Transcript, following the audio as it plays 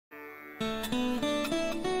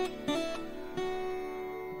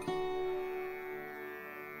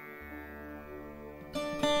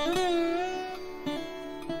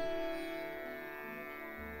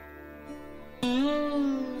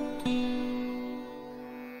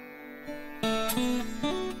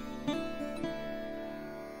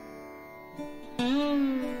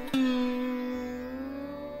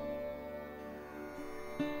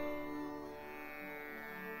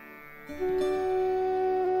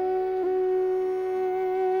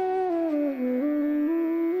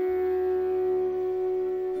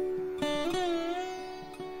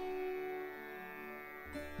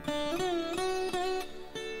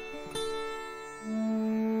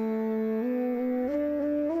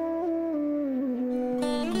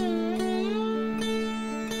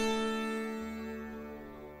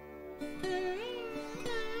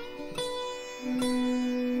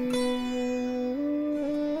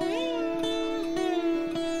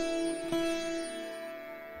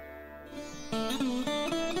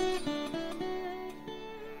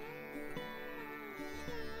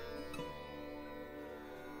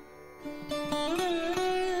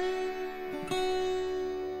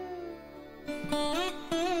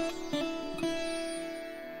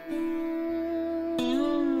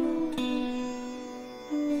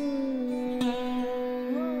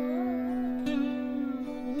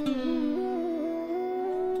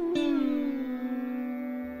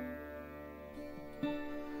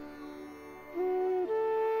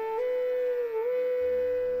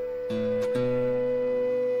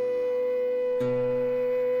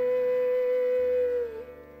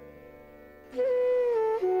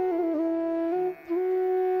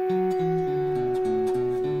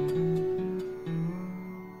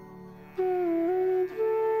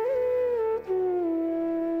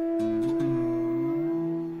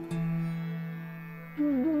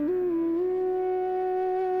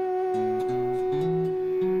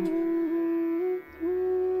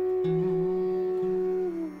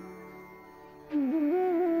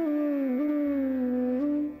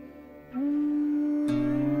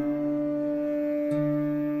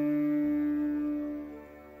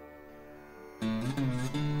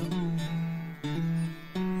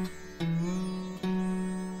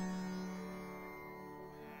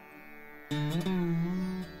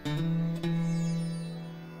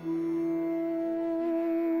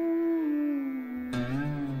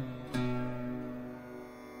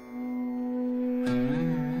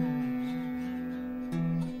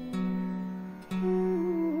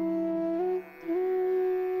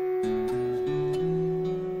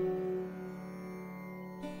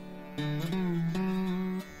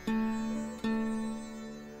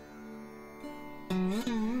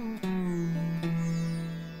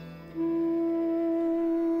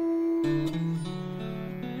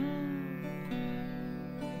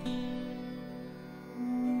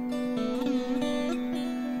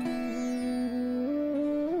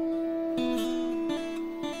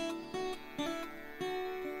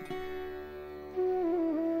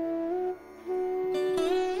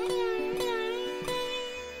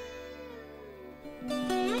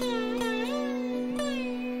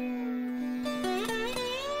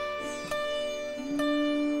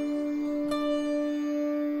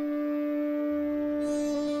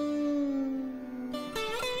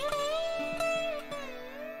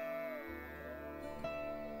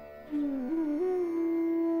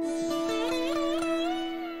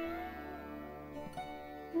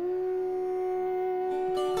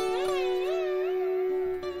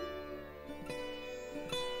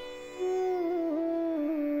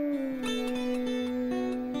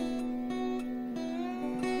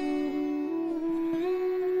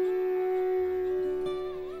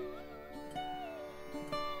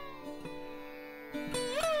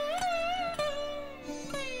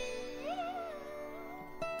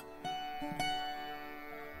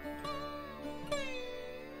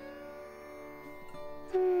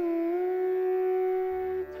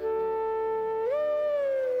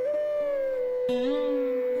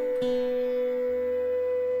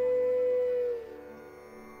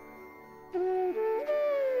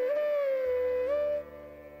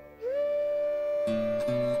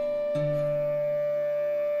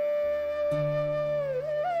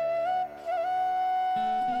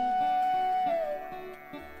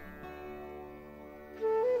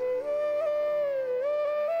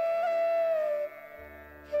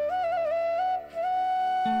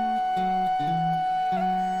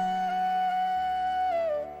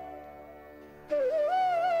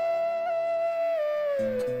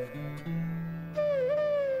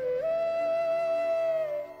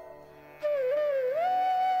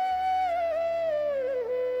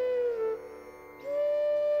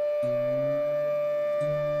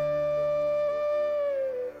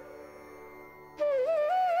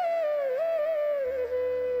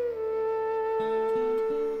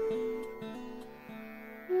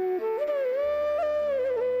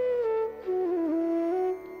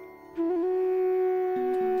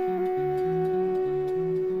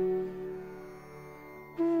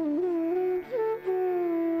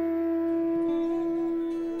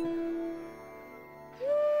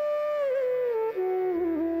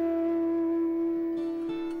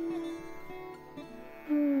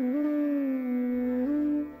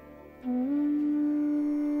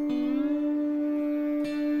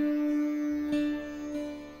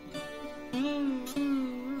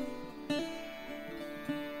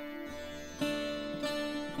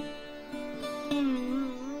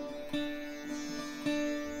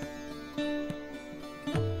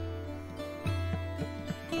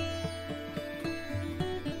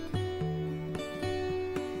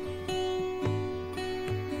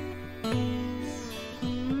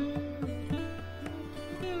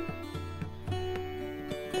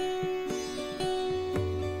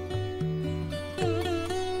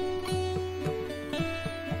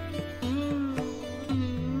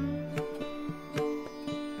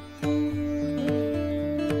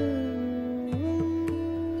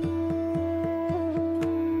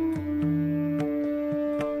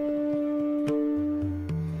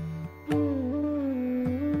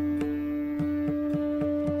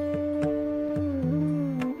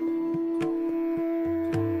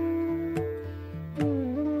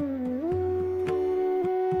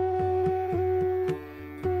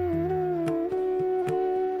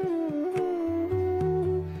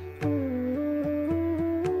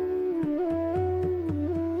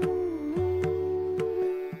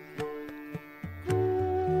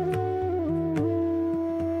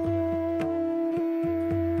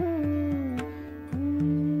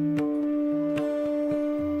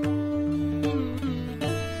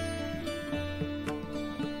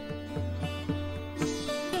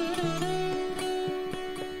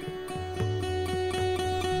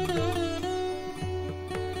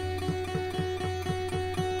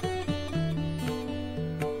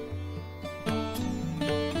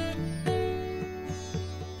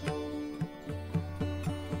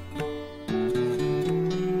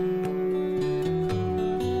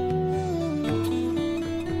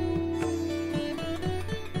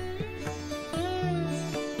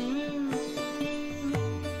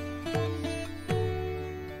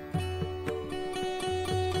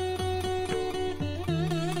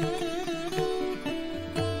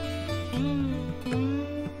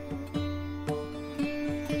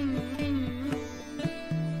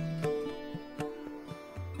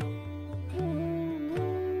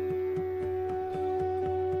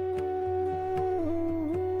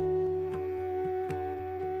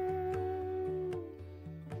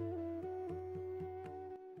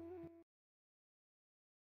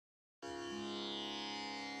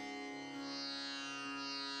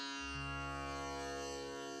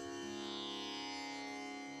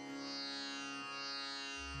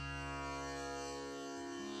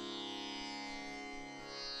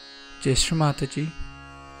Jai Shri Mataji.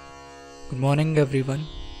 Good morning everyone.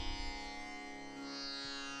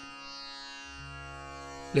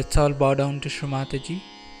 Let's all bow down to Shri Mataji.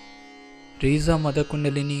 Raise our Mother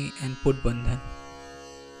Kundalini and put Bandhan.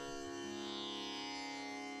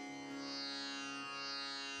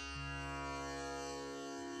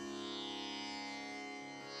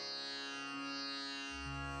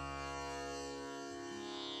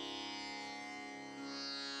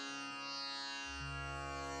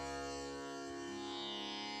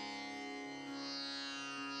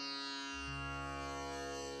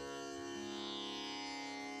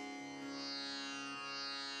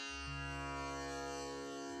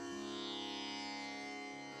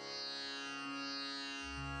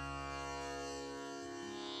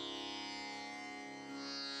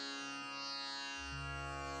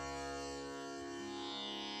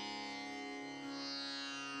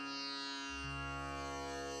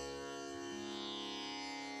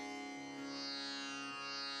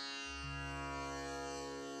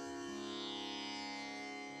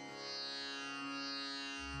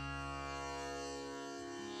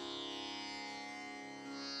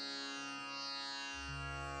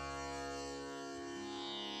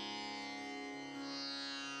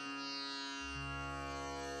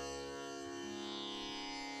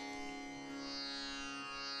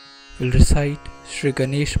 We'll recite Shri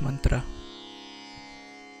Ganesh Mantra.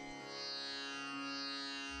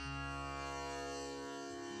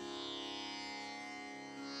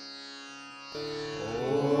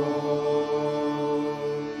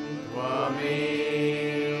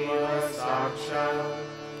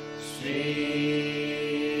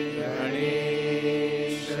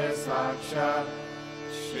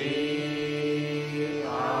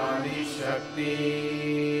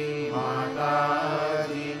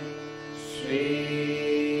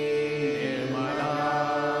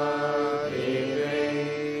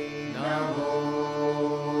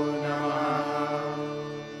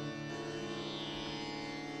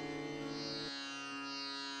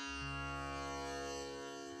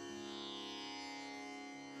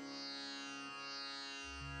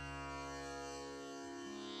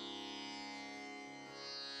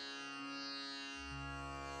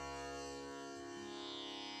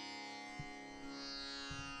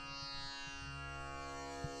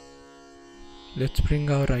 Let's bring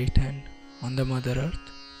our right hand on the Mother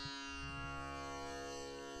Earth,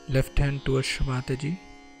 left hand towards Shri Mataji.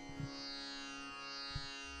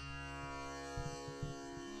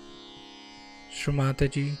 Shri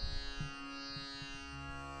Mataji,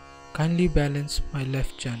 kindly balance my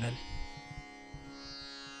left channel.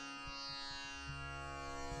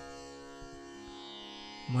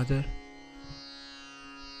 Mother,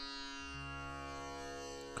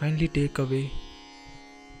 kindly take away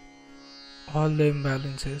all the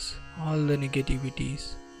imbalances, all the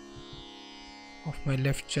negativities of my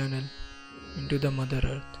left channel into the Mother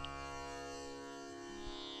Earth.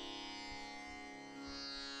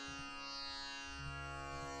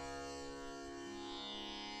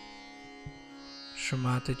 Shri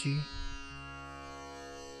Mataji,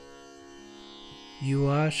 you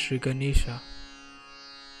are Shri Ganesha.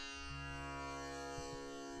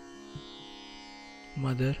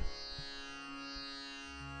 Mother,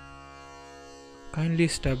 kindly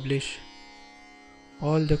establish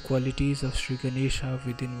all the qualities of Shri Ganesha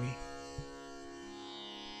within me.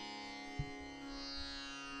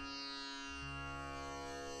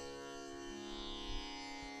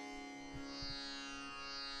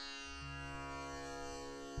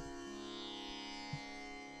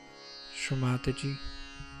 Shri Mataji,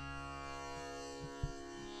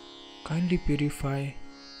 kindly purify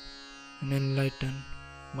and enlighten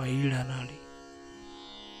my Ida Nadi.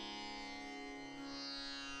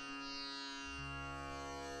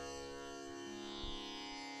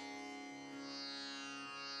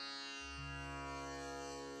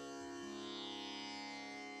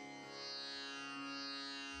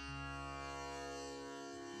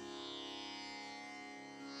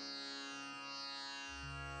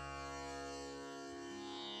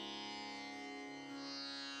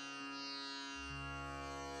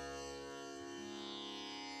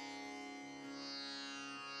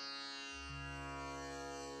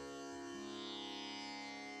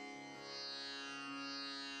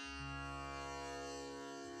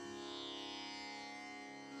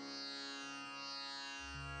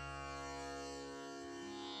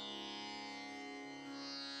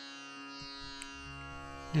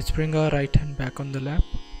 Let's bring our right hand back on the lap,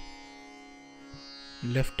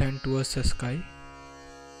 left hand towards the sky.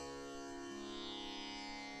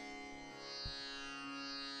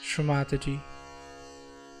 Shri Mataji,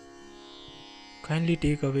 kindly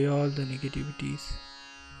take away all the negativities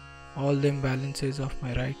all the imbalances of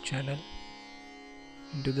my right channel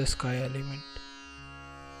into the sky element.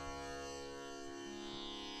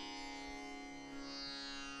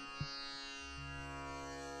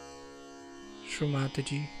 Shri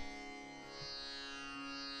Mataji,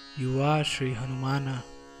 you are Sri Hanumana.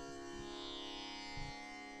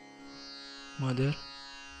 Mother,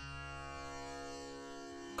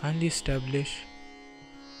 kindly establish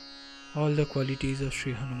all the qualities of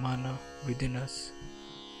Sri Hanumana within us.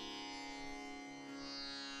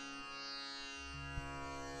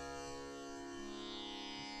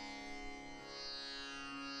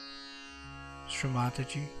 Shri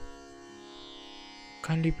Mataji,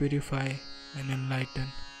 kindly purify and enlighten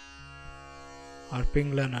our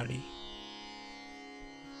Pingla Nadi.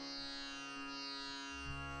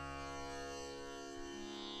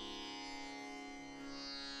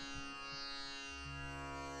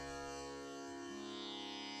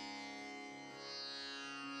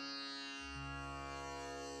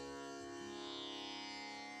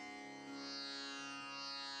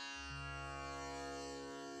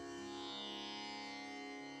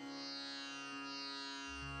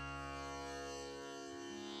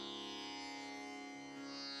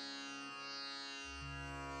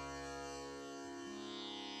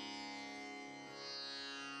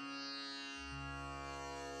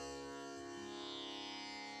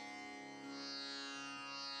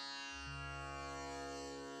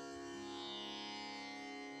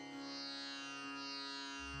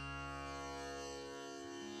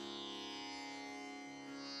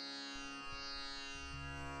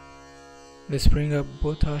 Let's bring up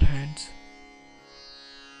both our hands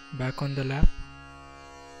back on the lap.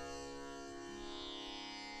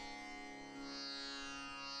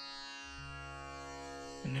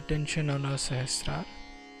 And attention on our Sahasrara.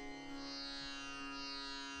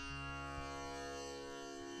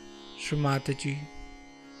 Shri Mataji,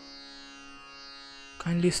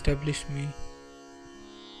 kindly establish me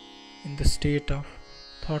in the state of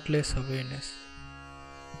thoughtless awareness.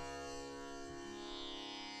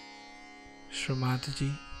 Shri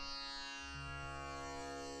Mataji,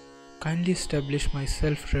 kindly establish my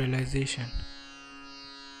self-realization.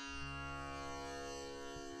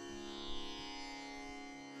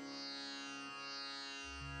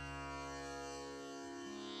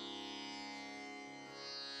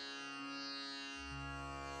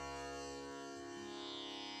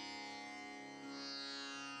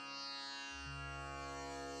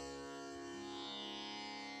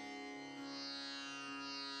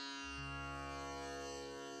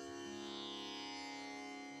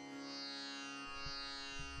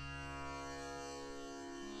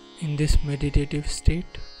 In this meditative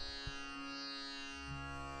state,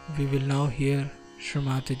 we will now hear Shri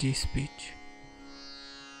Mataji's speech.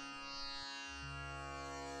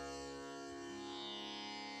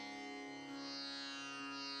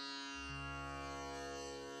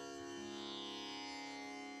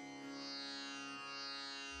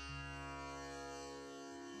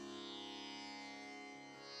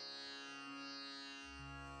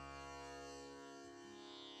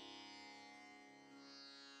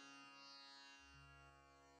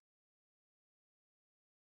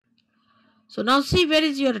 So now see, where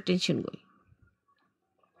is your attention going?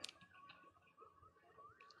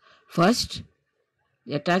 First,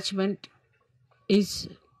 the attachment is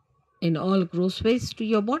in all gross ways to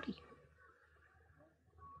your body.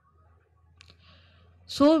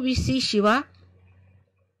 So we see Shiva,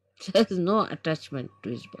 there is no attachment to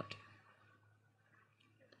his body.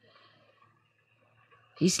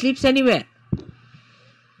 He sleeps anywhere.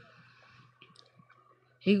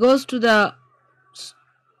 He goes to the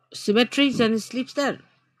cemeteries and he sleeps there.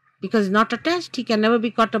 Because he's not attached, he can never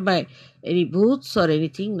be caught up by any booths or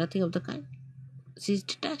anything, nothing of the kind. He's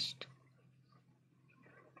detached.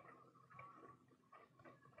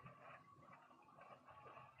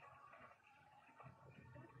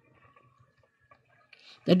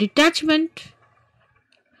 The detachment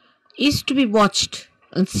is to be watched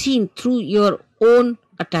and seen through your own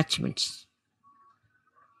attachments.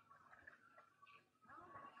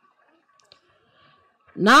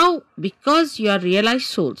 Now, because you are realized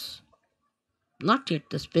souls, not yet,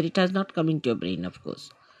 the spirit has not come into your brain, of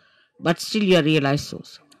course, but still you are realized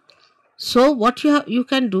souls. So what you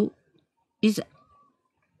can do is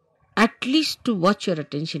at least to watch your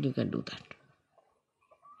attention, you can do that.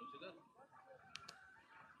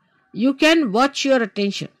 You can watch your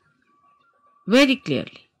attention very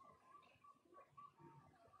clearly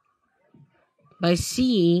by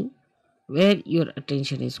seeing where your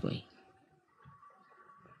attention is going.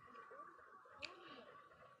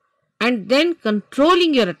 And then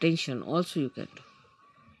controlling your attention also you can do.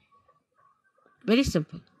 Very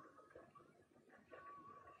simple.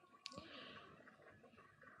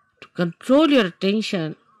 control your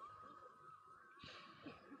attention,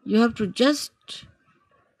 you have to just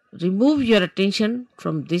remove your attention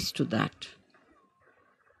from this to that.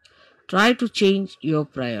 Try to change your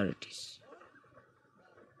priorities.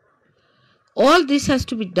 All this has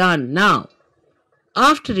to be done now,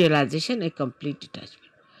 after realization, a complete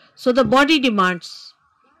detachment. So the body demands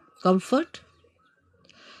comfort.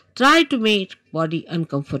 Try to make body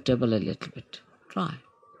uncomfortable a little bit. Try.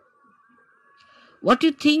 What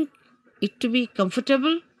you think it to be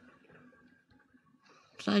comfortable,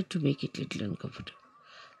 try to make it little uncomfortable.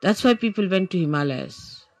 That's why people went to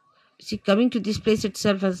Himalayas. See, coming to this place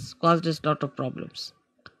itself has caused us a lot of problems.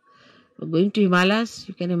 But going to Himalayas,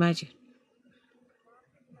 you can imagine.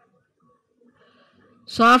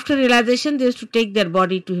 So after realization, they used to take their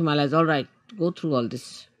body to Himalayas. All right, go through all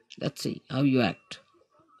this. Let's see how you act.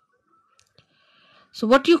 So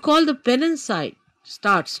what you call the penance side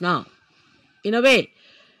starts now. In a way,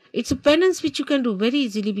 it's a penance which you can do very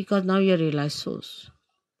easily because now you are realized souls.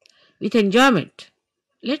 With enjoyment,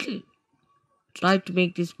 little. Try to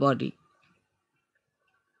make this body.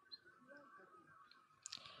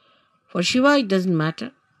 For Shiva, it doesn't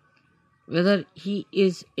matter whether he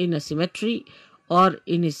is in a cemetery or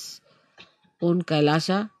in his own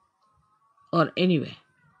Kailasha or anywhere.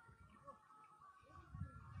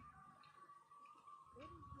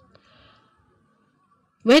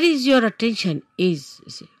 Where is your attention is,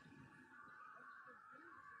 you see.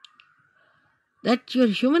 That your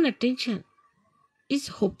human attention is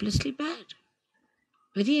hopelessly bad.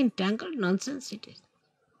 Very entangled nonsense it is.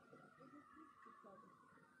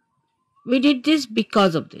 We did this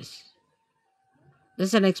because of this.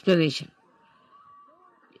 There's an explanation.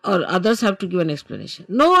 Or others have to give an explanation.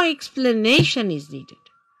 No explanation is needed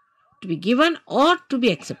to be given or to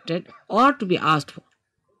be accepted or to be asked for.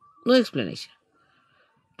 No explanation.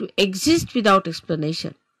 To exist without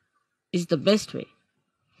explanation is the best way.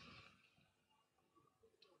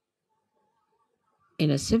 In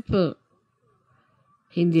a simple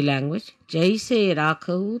Hindi language, jaise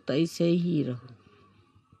rakhahu taise hi rahu.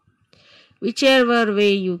 Whichever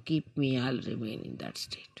way you keep me, I'll remain in that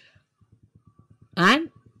state. And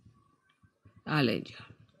I'll enjoy.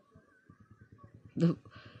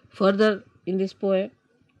 Further in this poem,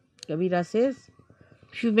 Kabira says,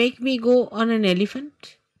 if you make me go on an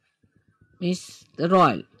elephant, means the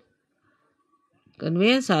royal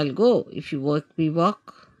conveyance, I'll go. If you make me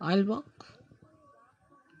walk, I'll walk.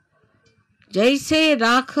 Jaise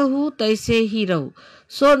rakhahu taise hi rahu.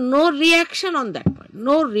 So no reaction on that point.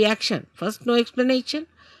 No reaction. First no explanation,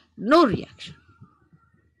 no reaction.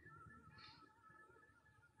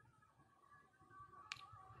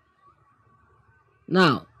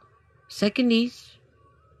 Now, second is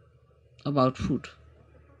about food.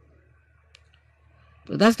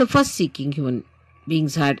 So that's the first seeking human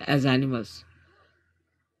beings had as animals.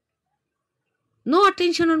 No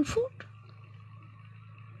attention on food.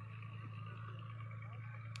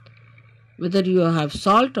 Whether you have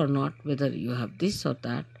salt or not, whether you have this or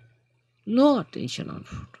that, no attention on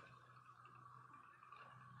food.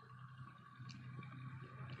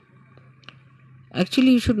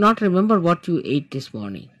 Actually, you should not remember what you ate this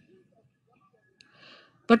morning.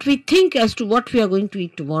 But we think as to what we are going to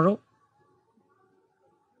eat tomorrow.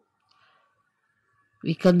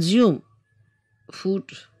 We consume food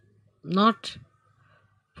not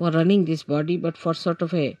for running this body, but for sort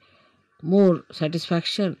of a more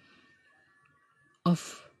satisfaction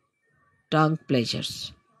of tongue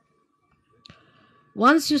pleasures.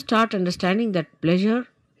 Once you start understanding that pleasure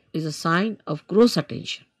is a sign of gross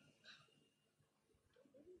attention,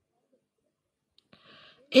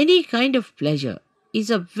 any kind of pleasure is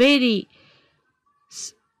a very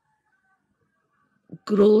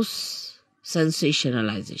gross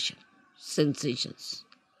sensationalization. Sensations.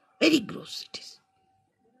 Very gross it is.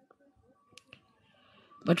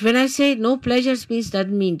 But when I say no pleasures means,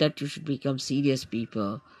 doesn't mean that you should become serious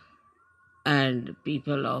people and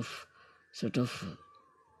people of sort of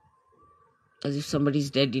as if somebody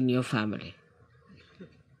is dead in your family.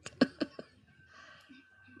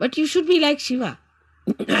 But you should be like Shiva.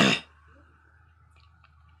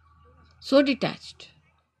 So detached.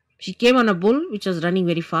 She came on a bull which was running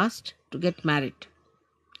very fast to get married.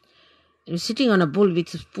 He was sitting on a bull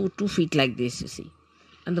with 2 feet like this, you see.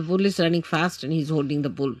 And the bull is running fast and he's holding the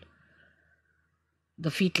bull.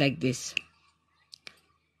 The feet like this.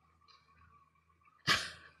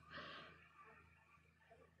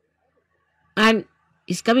 And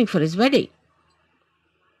he's coming for his wedding.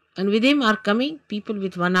 And with him are coming people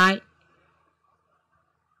with one eye,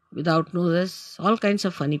 without noses, all kinds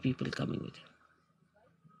of funny people coming with him.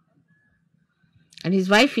 And his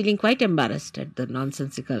wife feeling quite embarrassed at the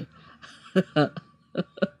nonsensical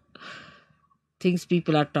things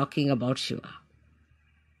people are talking about Shiva.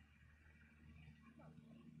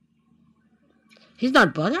 He's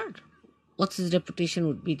not bothered. What's his reputation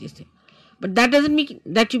would be this thing. But that doesn't mean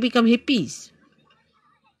that you become hippies.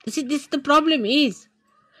 You see, this the problem is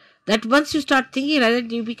that once you start thinking like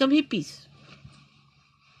that, you become hippies.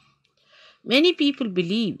 Many people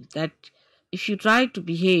believe that if you try to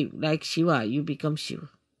behave like Shiva, you become Shiva.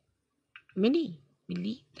 Many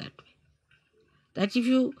believe that way. That if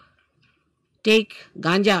you take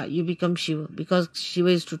ganja, you become Shiva, because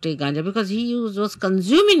Shiva used to take ganja, because he was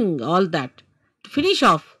consuming all that to finish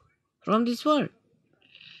off from this world.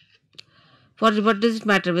 For what does it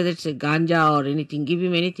matter whether it's a ganja or anything? Give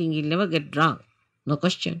him anything, he'll never get drunk. No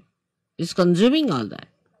question. He's consuming all that.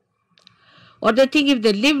 Or they think if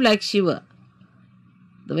they live like Shiva,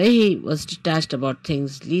 the way he was detached about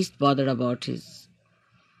things, least bothered about his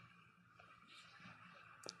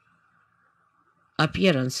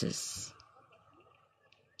appearances.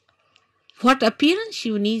 What appearance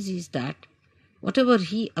Shiva needs is that whatever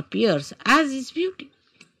he appears as is beauty.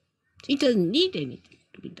 He doesn't need anything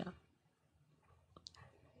to be done.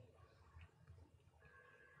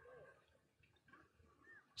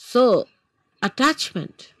 So,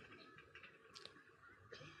 attachment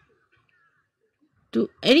to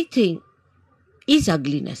anything is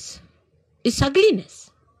ugliness. It's ugliness.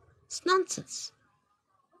 It's nonsense.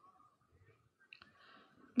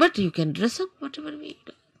 But you can dress up whatever way you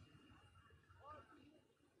like.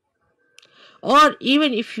 Or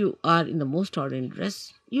even if you are in the most ordinary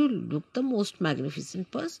dress, you look the most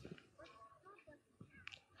magnificent person.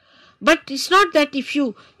 But it's not that if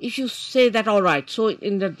you say that, all right, so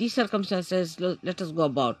in these circumstances, let us go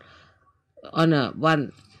about on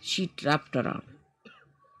one sheet wrapped around.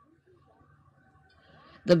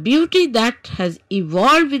 The beauty that has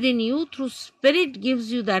evolved within you through spirit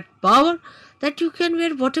gives you that power that you can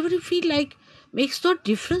wear whatever you feel like. Makes no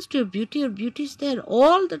difference to your beauty. Your beauty is there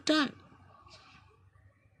all the time.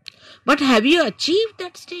 But have you achieved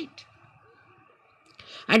that state?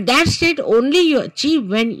 And that state only you achieve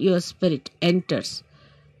when your spirit enters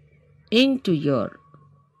into your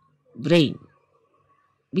brain.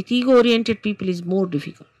 With ego-oriented people is more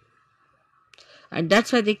difficult. And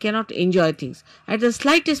that's why they cannot enjoy things. At the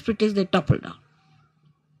slightest pretext, they topple down.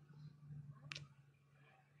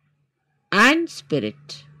 And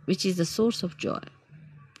spirit, which is the source of joy,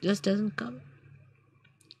 just doesn't come.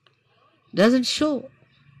 Doesn't show.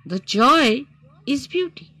 The joy is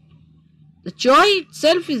beauty. The joy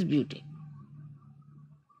itself is beauty.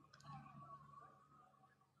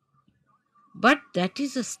 But that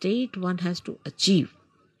is a state one has to achieve.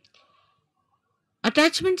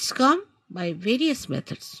 Attachments come by various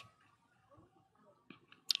methods.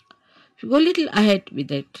 If you go a little ahead with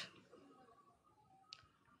it,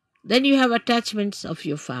 then you have attachments of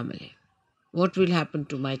your family. What will happen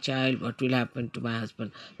to my child? What will happen to my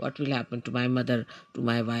husband? What will happen to my mother, to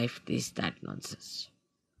my wife? This, that nonsense.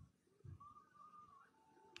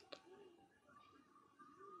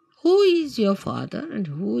 Who is your father and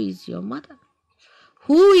who is your mother?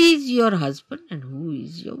 Who is your husband and who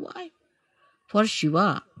is your wife? For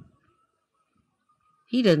Shiva,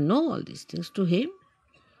 he doesn't know all these things. To him,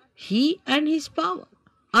 he and his power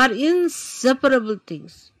are inseparable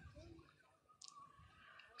things.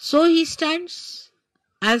 So he stands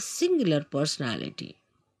as singular personality.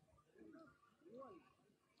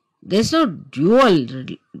 There's no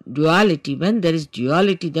duality. When there is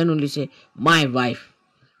duality, then only say, my wife.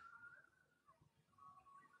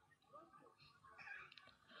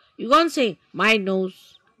 You can't say, my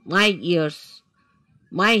nose, my ears,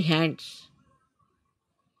 my hands,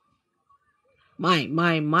 my,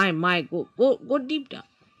 go deep down.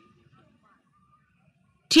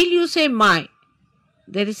 Till you say my,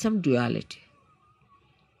 there is some duality.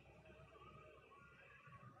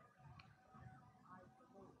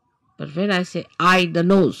 But when I say I, the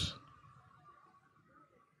nose,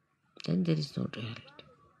 then there is no duality.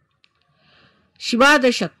 Shiva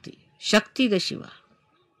the Shakti, Shakti the Shiva,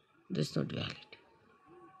 there is no duality.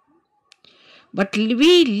 But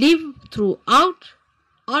we live throughout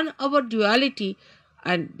on our duality,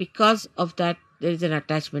 and because of that there is an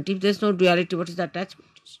attachment. If there is no duality, what is the attachment?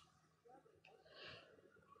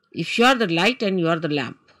 If you are the light and you are the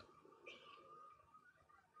lamp,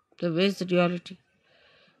 then where is the duality?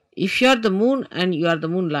 If you are the moon and you are the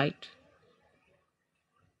moonlight,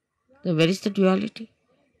 then where is the duality?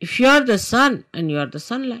 If you are the sun and you are the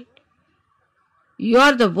sunlight, you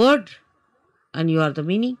are the word and you are the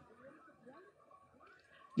meaning,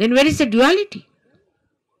 then where is the duality?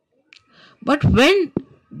 But when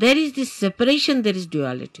there is this separation, there is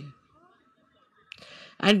duality.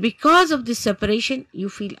 And because of this separation, you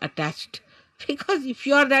feel attached. Because if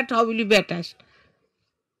you are that, how will you be attached?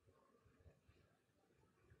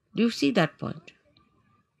 Do you see that point?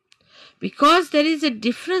 Because there is a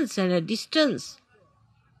difference and a distance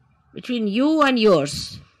between you and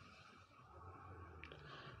yours.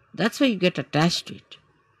 That's why you get attached to it.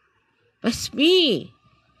 But it's me.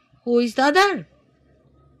 Who is the other?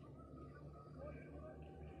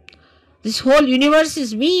 This whole universe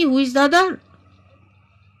is me. Who is the other?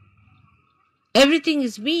 Everything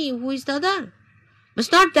is me. Who is the other? But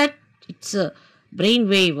it's not that it's a brain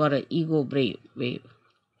wave or an ego brain wave.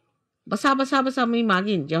 बसा बसा बसा मी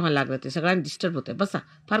मागीन जेव्हा लागलं ते सगळ्यांना disturb होतंय. बसा,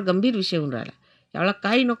 फार गंभीर विषय होऊन राहिला. यावेळेला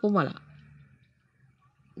काही नको मला.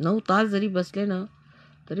 9 तास जरी बसले ना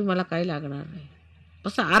तरी मला काही लागणार नाही.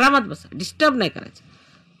 बसा, आरामात बसा, डिस्टर्ब नाही करायचं,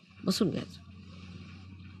 बसून घ्यायचं.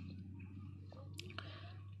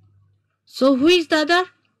 So who is the other?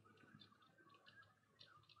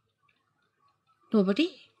 Nobody.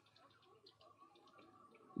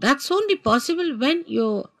 That's only possible when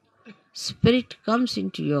your spirit comes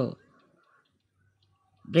into your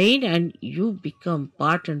brain and you become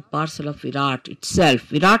part and parcel of Virat itself.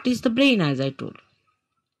 Virat is the brain, as I told.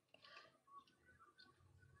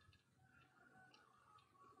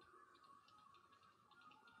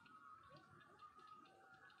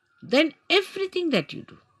 Then everything that you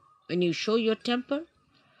do, when you show your temper,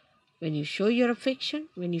 when you show your affection,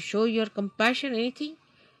 when you show your compassion, anything,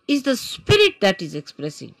 is the spirit that is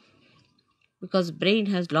expressing. Because brain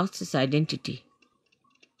has lost its identity,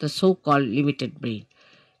 the so-called limited brain.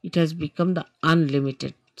 It has become the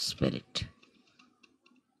unlimited spirit.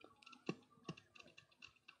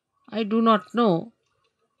 I do not know.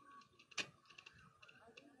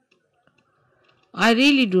 I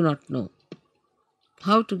really do not know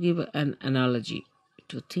how to give an analogy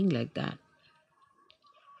to a thing like that.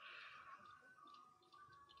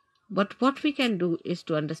 But what we can do is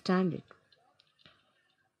to understand it.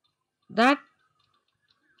 That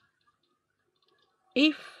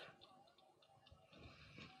if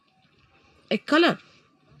a color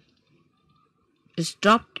is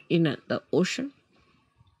dropped in the ocean,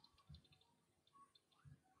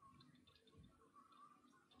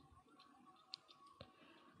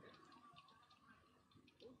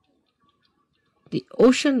 the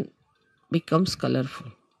ocean becomes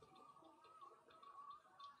colorful.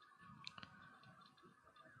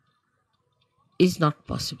 Is not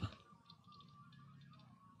possible.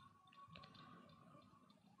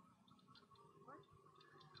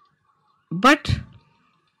 But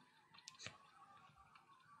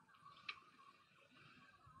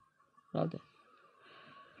rather,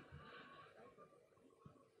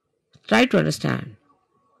 try to understand.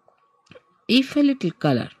 If a little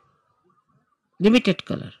color, limited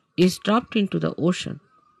color, is dropped into the ocean,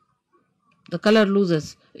 the color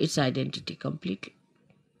loses its identity completely.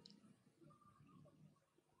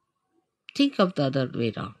 Think of the other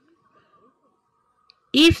way around.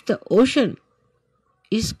 If the ocean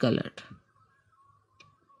is colored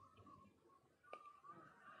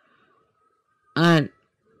and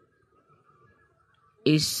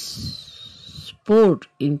is poured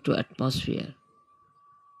into atmosphere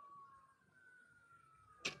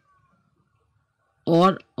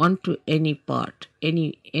or onto any part,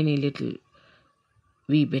 any little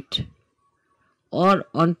wee bit, or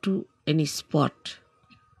onto any spot,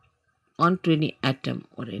 onto any atom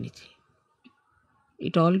or anything,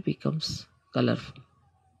 it all becomes colorful.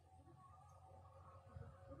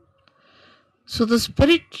 So the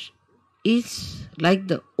spirit is like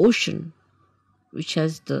the ocean which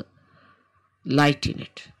has the light in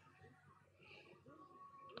it.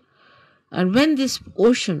 And when this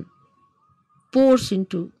ocean pours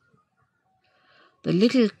into the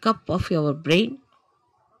little cup of your brain,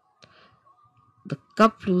 the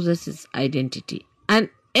cup loses its identity and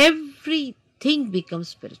everything becomes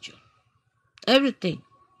spiritual. Everything.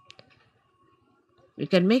 You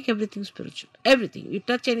can make everything spiritual. Everything. You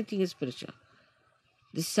touch anything is spiritual.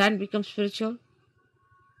 The sand becomes spiritual.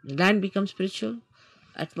 The land becomes spiritual.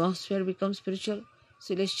 Atmosphere becomes spiritual.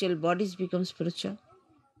 Celestial bodies become spiritual.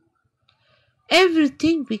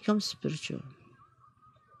 Everything becomes spiritual.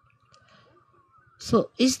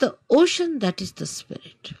 So is the ocean that is the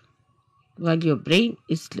spirit, while your brain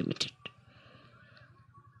is limited.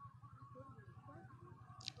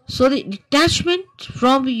 So the detachment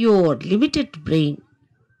from your limited brain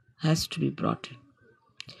has to be brought in.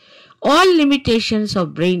 All limitations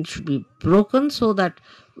of brain should be broken so that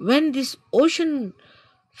when this ocean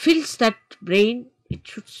fills that brain, it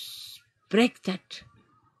should break that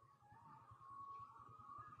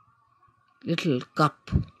little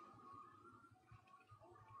cup.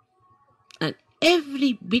 And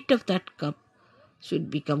every bit of that cup should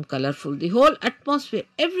become colorful. The whole atmosphere,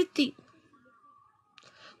 everything,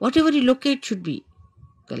 whatever you locate should be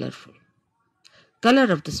colorful.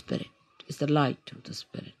 Color of the Spirit is the light of the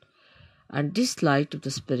Spirit. And this light of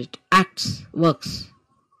the Spirit acts, works,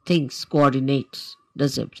 thinks, coordinates,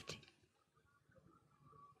 does everything.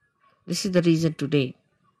 This is the reason today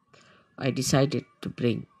I decided to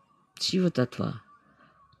bring Shiva Tattva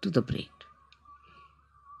to the brain.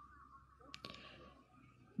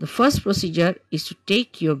 The first procedure is to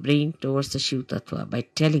take your brain towards the Shiva Tattva by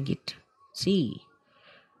telling it, see,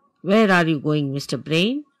 where are you going, Mr.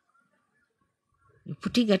 Brain? You're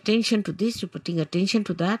putting attention to this, you're putting attention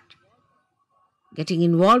to that. Getting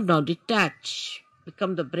involved now, detach.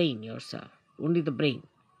 Become the brain yourself, only the brain.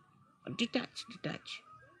 Detach.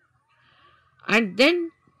 And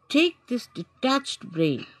then take this detached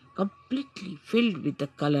brain, completely filled with the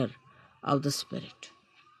color of the Spirit.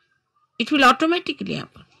 It will automatically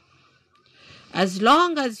happen. As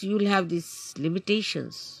long as you will have these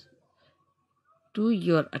limitations to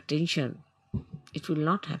your attention, it will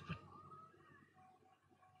not happen.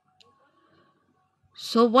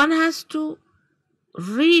 So one has to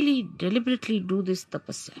really deliberately do this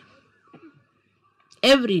tapasya.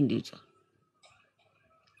 Every individual.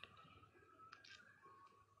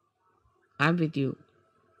 I'm with you.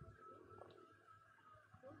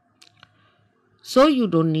 So you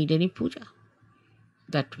don't need any puja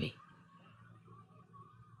that way.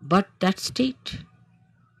 But that state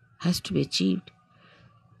has to be achieved.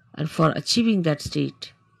 And for achieving that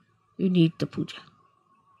state, you need the puja.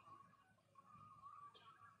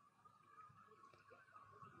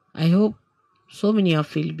 I hope so many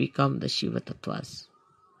of you will become the Shiva Tattvas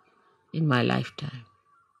in my lifetime.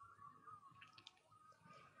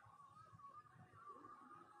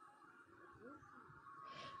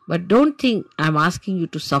 But don't think I'm asking you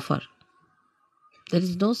to suffer. There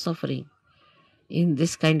is no suffering in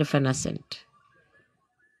this kind of an ascent.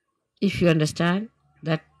 If you understand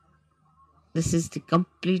that this is the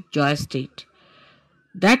complete joy state,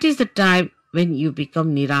 that is the time when you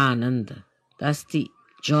become Nirananda. That's the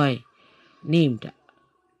joy named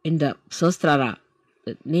in the Sastrara.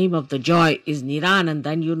 The name of the joy is Nirananda,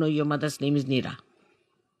 and you know your mother's name is Nira.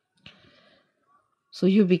 So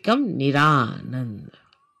you become Nirananda.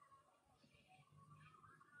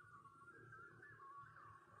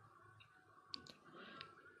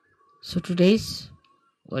 So today's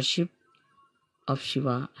worship of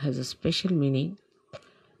Shiva has a special meaning.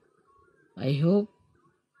 I hope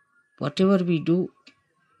whatever we do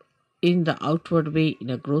in the outward way, in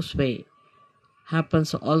a gross way,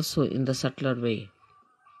 happens also in the subtler way.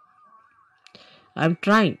 I'm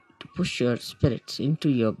trying to push your spirits into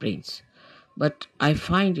your brains, but I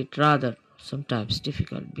find it rather sometimes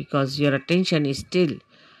difficult because your attention is still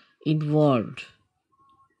involved.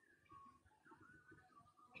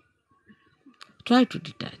 Try to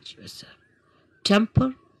detach yourself.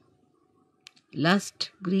 Temper, lust,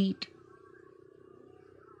 greed,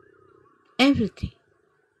 everything.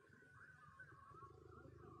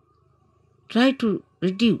 Try to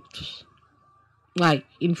reduce. Like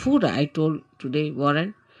in food, I told today,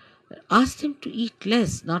 Warren, ask them to eat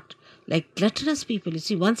less, not like gluttonous people. You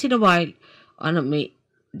see, once in a while, on a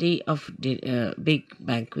day of big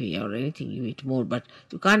banquet or anything, you eat more, but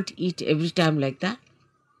you can't eat every time like that.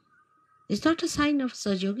 It's not a sign of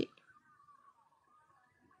Sahaja Yogi.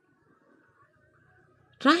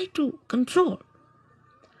 Try to control.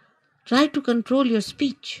 Try to control your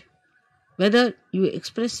speech. Whether you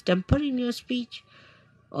express temper in your speech,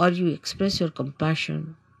 or you express your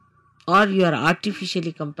compassion, or you are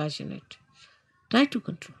artificially compassionate. Try to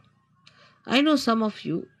control. I know some of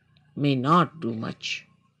you may not do much.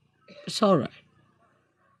 It's all right.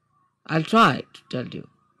 I'll try to tell you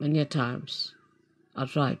many times. I'll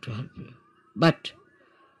try to help you. But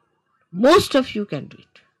most of you can do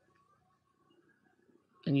it.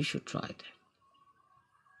 And you should try that.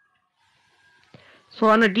 So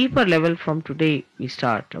on a deeper level from today, we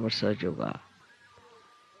start our Sahaja Yoga,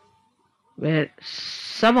 where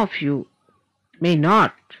some of you may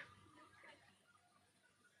not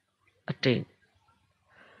attain,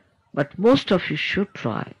 but most of you should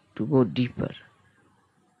try to go deeper.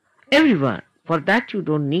 Everyone. For that you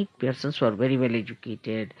don't need persons who are very well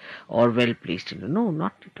educated or well placed. No,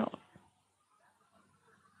 not at all.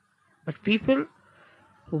 But people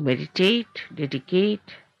who meditate,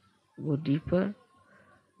 dedicate, go deeper,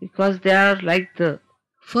 because they are like the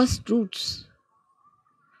first roots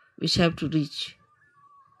which have to reach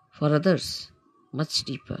for others much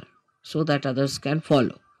deeper so that others can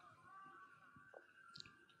follow.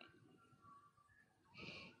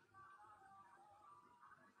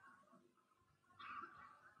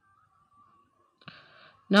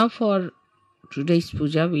 Now for today's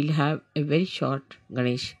puja, we'll have a very short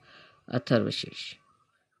Ganesh Atharvashesh.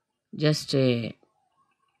 Just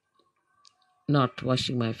not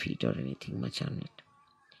washing my feet or anything much on it,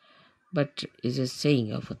 but is a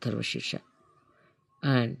saying of Atharvashesha.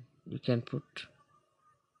 And you can put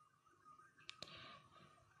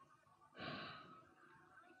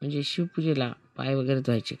म्हणजे शिवपूजेला पाय वगैरे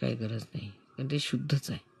धुवायची काही गरज नाही, कारण ते शुद्धच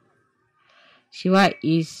आहे. Shiva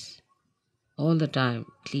is all the time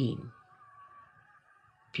clean,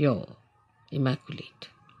 pure, immaculate.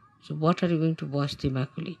 So what are you going to wash the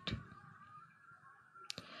immaculate?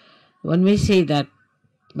 One may say that,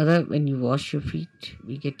 Mother, when you wash your feet,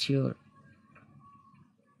 we get your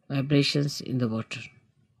vibrations in the water,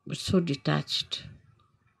 but so detached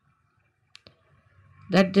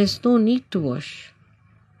that there's no need to wash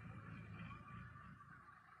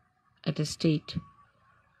at a state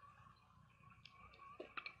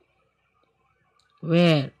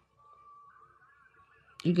where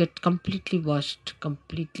you get completely washed,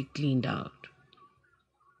 completely cleaned out.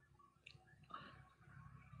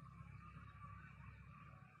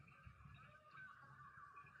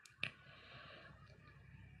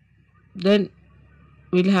 Then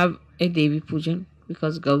we'll have a Devi Pujan,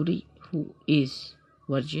 because Gauri, who is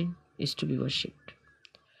virgin, is to be worshipped.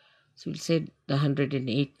 So we'll say the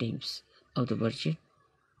 108 names of the Virgin.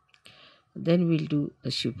 Then we'll do the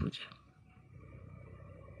Shiv Puja.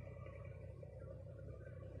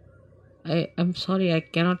 I'm sorry, I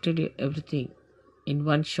cannot tell you everything in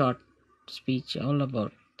one short speech all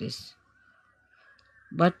about this.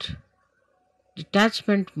 But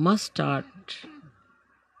detachment must start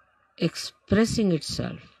expressing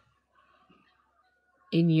itself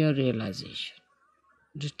in your realization.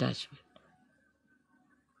 Detachment.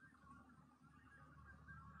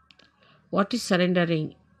 What is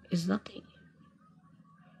surrendering is nothing.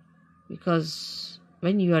 Because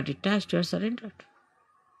when you are detached, you are surrendered.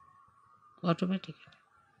 Automatically.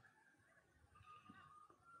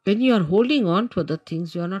 When you are holding on to other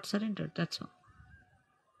things, you are not surrendered. That's all.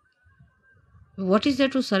 What is there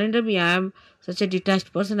to surrender me? I am such a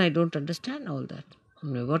detached person, I don't understand all that.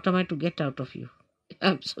 What am I to get out of you?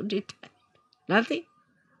 I am so detached. Nothing.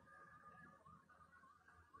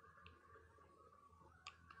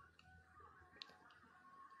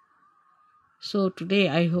 So today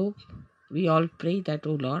I hope we all pray that,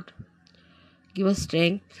 O Lord, give us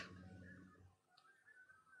strength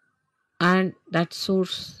and that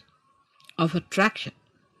source of attraction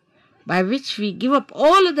by which we give up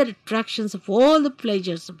all other attractions of all the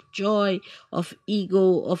pleasures of joy, of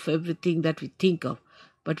ego, of everything that we think of.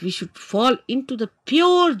 But we should fall into the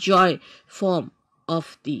pure joy form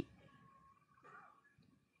of the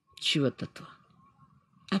Shiva Tattva.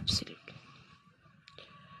 Absolutely.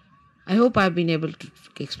 I hope I've been able to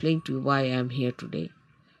explain to you why I am here today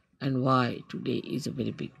and why today is a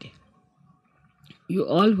very big day. You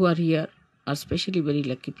all who are here are especially very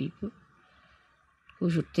lucky people who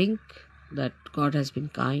should think that God has been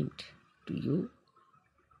kind to you,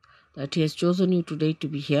 that He has chosen you today to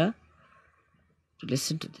be here to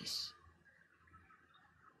listen to this.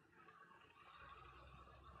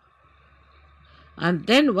 And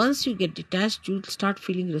then once you get detached, you'll start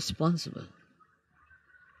feeling responsible.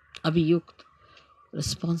 Abhiyukt,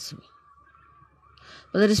 responsible.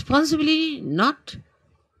 But the responsibility, not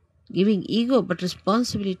giving ego, but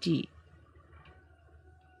responsibility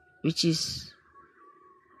which is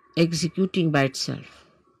executing by itself,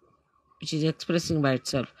 which is expressing by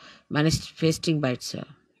itself, manifesting by itself.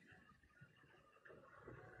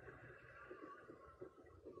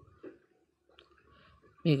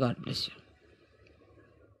 May God bless you.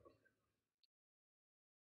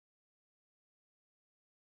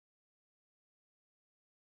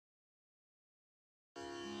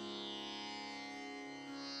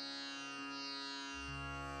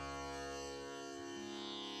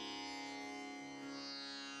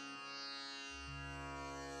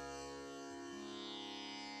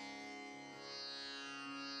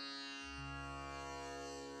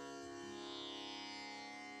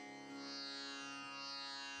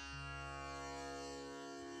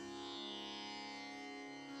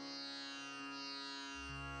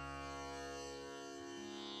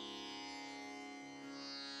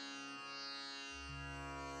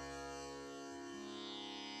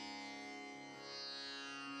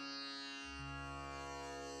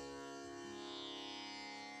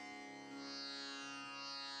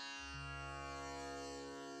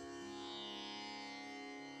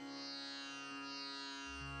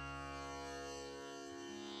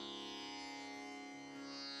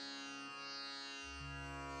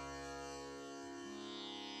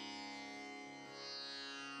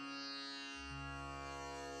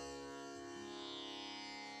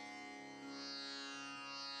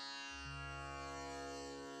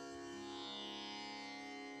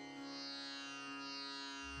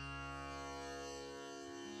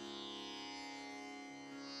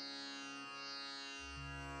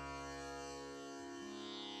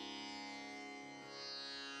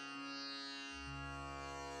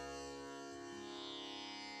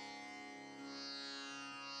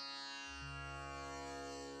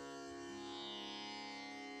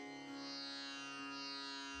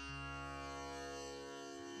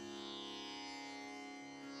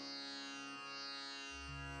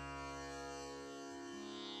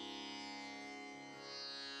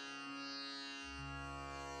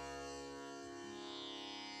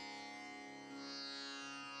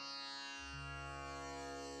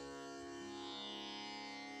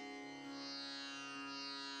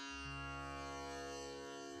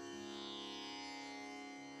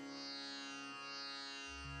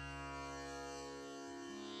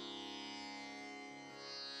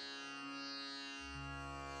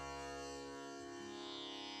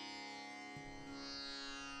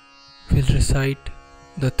 will recite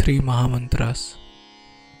the 3 Mahamantras.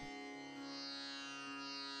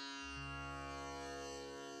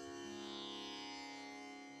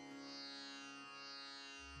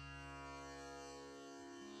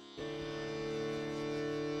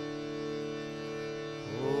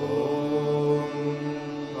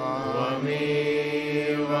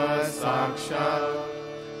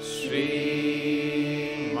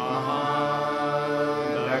 Shri Mahalakshmi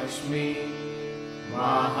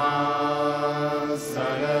Mahasaraswati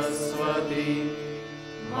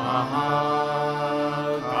Mahakali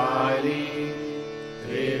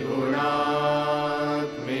Trigunaatmika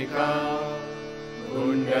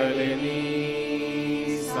Kundalini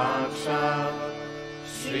Sakshat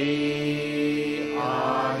Shri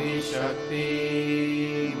Adishakti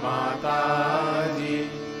Mataji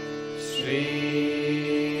Shri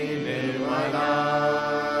Nirmala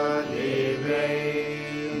Devai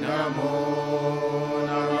Namo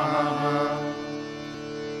Namaha.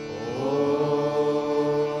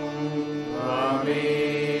 Om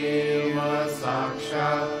Tvameva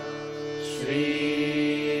Sakshat Shri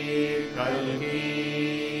Kalki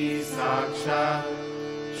Sakshat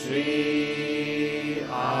Shri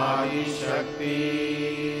Adi Shakti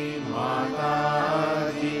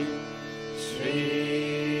Mataji Shri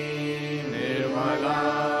Nirmala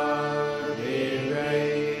Devai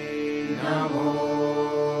Namo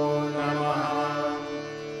Namaha.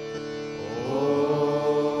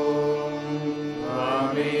 Om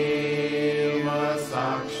Tvameva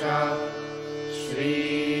Sakshat Shri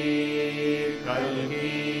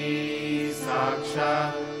Kalki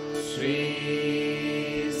Sakshat Shri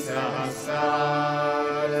Sahasar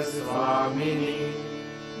Swamini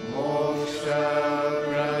Moksha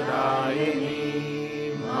Pradayini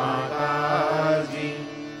Mataji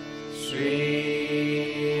Shri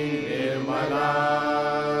Nirmala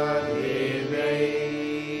Devai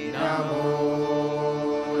Namo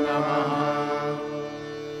Namaha.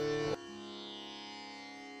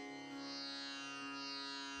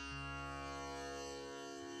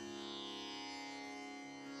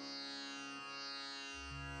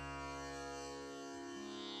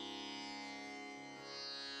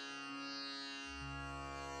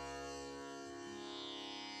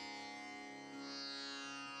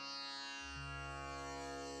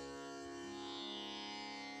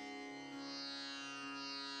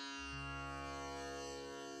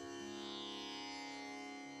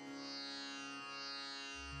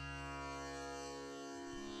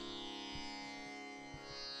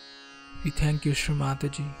 We thank you, Shri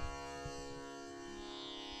Mataji,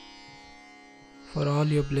 for all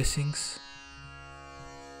your blessings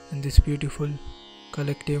in this beautiful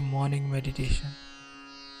collective morning meditation.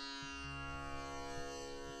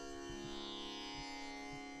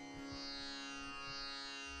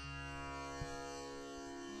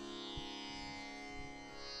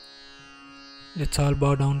 Let's all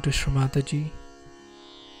bow down to Shri Mataji,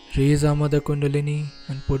 raise our Mother Kundalini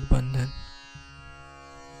and put Bandhan.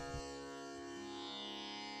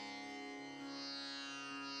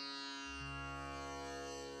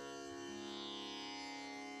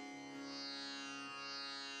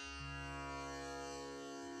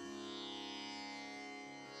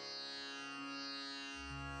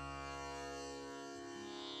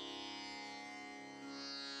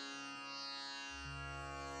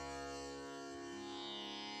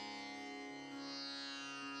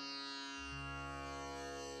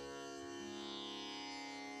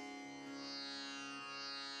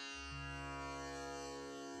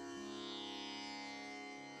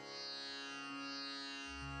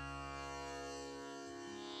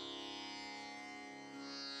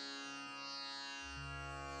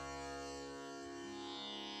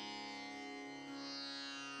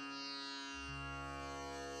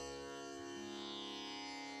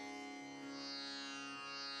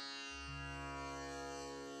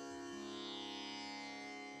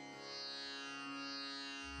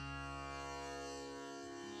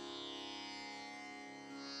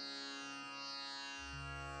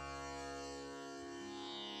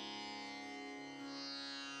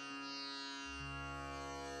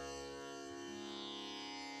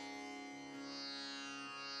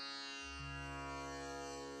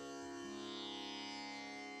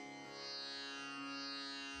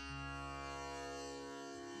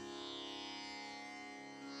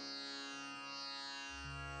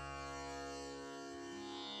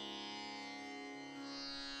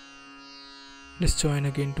 Let's join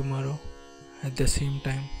again tomorrow at the same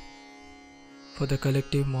time for the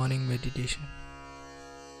collective morning meditation.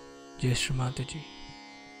 Jai Shri Mataji.